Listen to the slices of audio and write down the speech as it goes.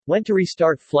When to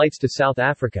restart flights to South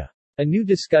Africa. A new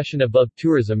discussion above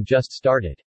tourism just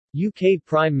started. UK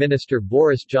Prime Minister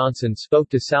Boris Johnson spoke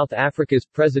to South Africa's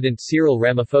President Cyril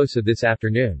Ramaphosa this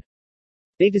afternoon.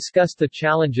 They discussed the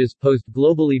challenges posed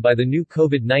globally by the new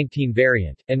COVID-19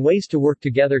 variant, and ways to work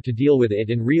together to deal with it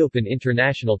and reopen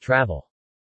international travel.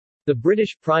 The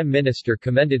British Prime Minister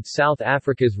commended South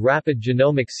Africa's rapid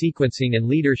genomic sequencing and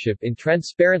leadership in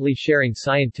transparently sharing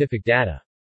scientific data.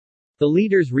 The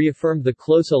leaders reaffirmed the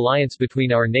close alliance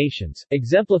between our nations,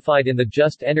 exemplified in the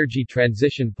Just Energy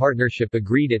Transition Partnership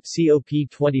agreed at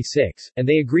COP26, and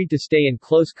they agreed to stay in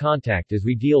close contact as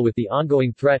we deal with the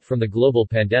ongoing threat from the global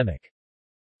pandemic.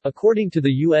 According to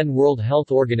the UN World Health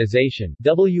Organization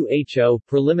 (WHO),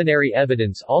 preliminary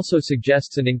evidence also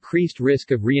suggests an increased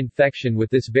risk of reinfection with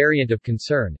this variant of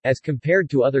concern, as compared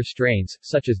to other strains,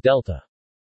 such as Delta.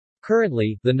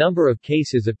 Currently, the number of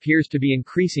cases appears to be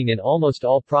increasing in almost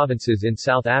all provinces in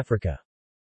South Africa.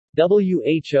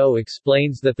 WHO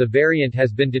explains that the variant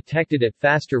has been detected at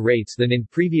faster rates than in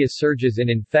previous surges in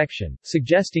infection,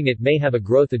 suggesting it may have a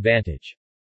growth advantage.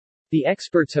 The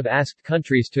experts have asked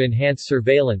countries to enhance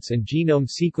surveillance and genome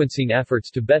sequencing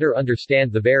efforts to better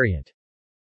understand the variant.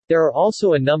 There are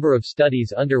also a number of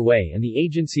studies underway, and the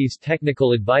agency's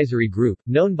Technical Advisory Group,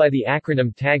 known by the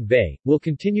acronym TAG-VAY, will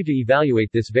continue to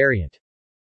evaluate this variant.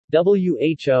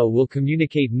 WHO will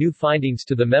communicate new findings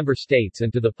to the member states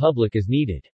and to the public as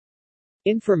needed.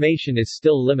 Information is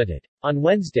still limited. On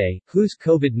Wednesday, WHO's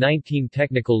COVID-19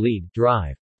 technical lead,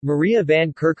 Drive, Maria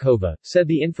van Kerkhove, said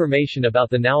the information about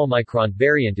the now Omicron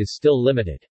variant is still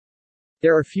limited.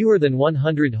 There are fewer than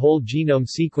 100 whole genome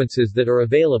sequences that are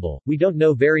available. We don't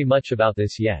know very much about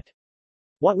this yet.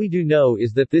 What we do know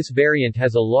is that this variant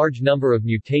has a large number of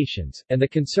mutations, and the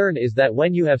concern is that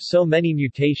when you have so many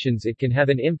mutations it can have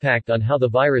an impact on how the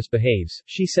virus behaves,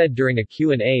 she said during a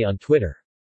Q&A on Twitter.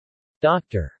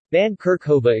 Dr. Van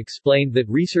Kerkhove explained that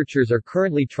researchers are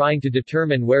currently trying to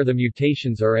determine where the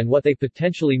mutations are and what they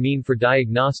potentially mean for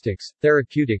diagnostics,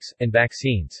 therapeutics, and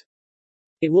vaccines.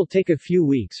 It will take a few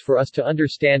weeks for us to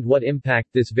understand what impact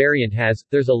this variant has.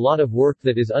 There's a lot of work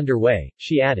that is underway,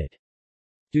 she added.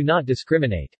 Do not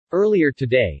discriminate. Earlier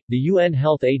today, the UN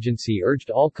Health Agency urged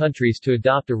all countries to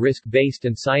adopt a risk-based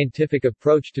and scientific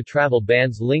approach to travel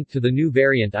bans linked to the new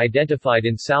variant identified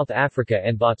in South Africa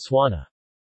and Botswana.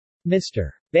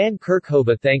 Mr. Van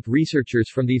Kerkhove thanked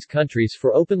researchers from these countries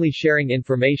for openly sharing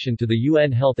information to the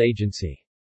UN Health Agency.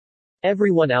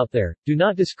 Everyone out there, do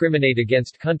not discriminate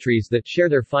against countries that share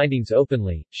their findings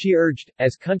openly, she urged,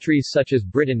 as countries such as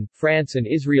Britain, France and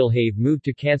Israel have moved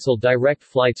to cancel direct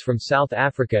flights from South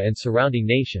Africa and surrounding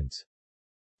nations.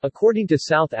 According to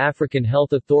South African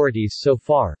health authorities so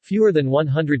far, fewer than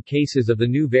 100 cases of the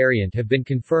new variant have been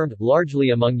confirmed, largely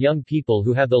among young people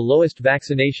who have the lowest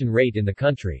vaccination rate in the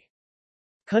country.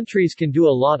 Countries can do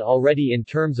a lot already in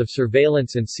terms of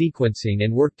surveillance and sequencing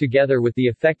and work together with the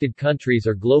affected countries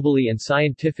or globally and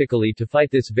scientifically to fight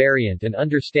this variant and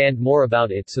understand more about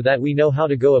it so that we know how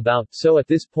to go about, so at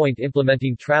this point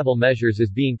implementing travel measures is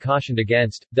being cautioned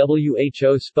against,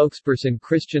 WHO spokesperson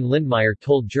Christian Lindmeier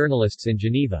told journalists in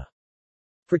Geneva.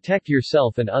 Protect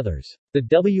yourself and others. The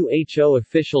WHO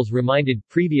officials reminded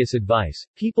previous advice,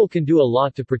 people can do a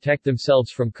lot to protect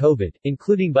themselves from COVID,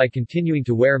 including by continuing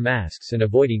to wear masks and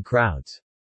avoiding crowds.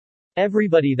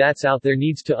 Everybody that's out there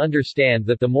needs to understand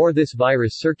that the more this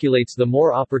virus circulates, the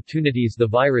more opportunities the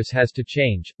virus has to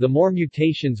change, the more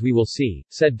mutations we will see,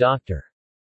 said Dr.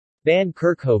 Van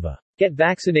Kerkhove. Get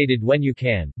vaccinated when you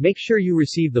can, make sure you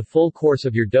receive the full course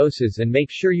of your doses and make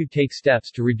sure you take steps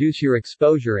to reduce your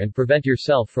exposure and prevent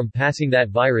yourself from passing that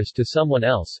virus to someone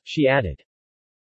else, she added.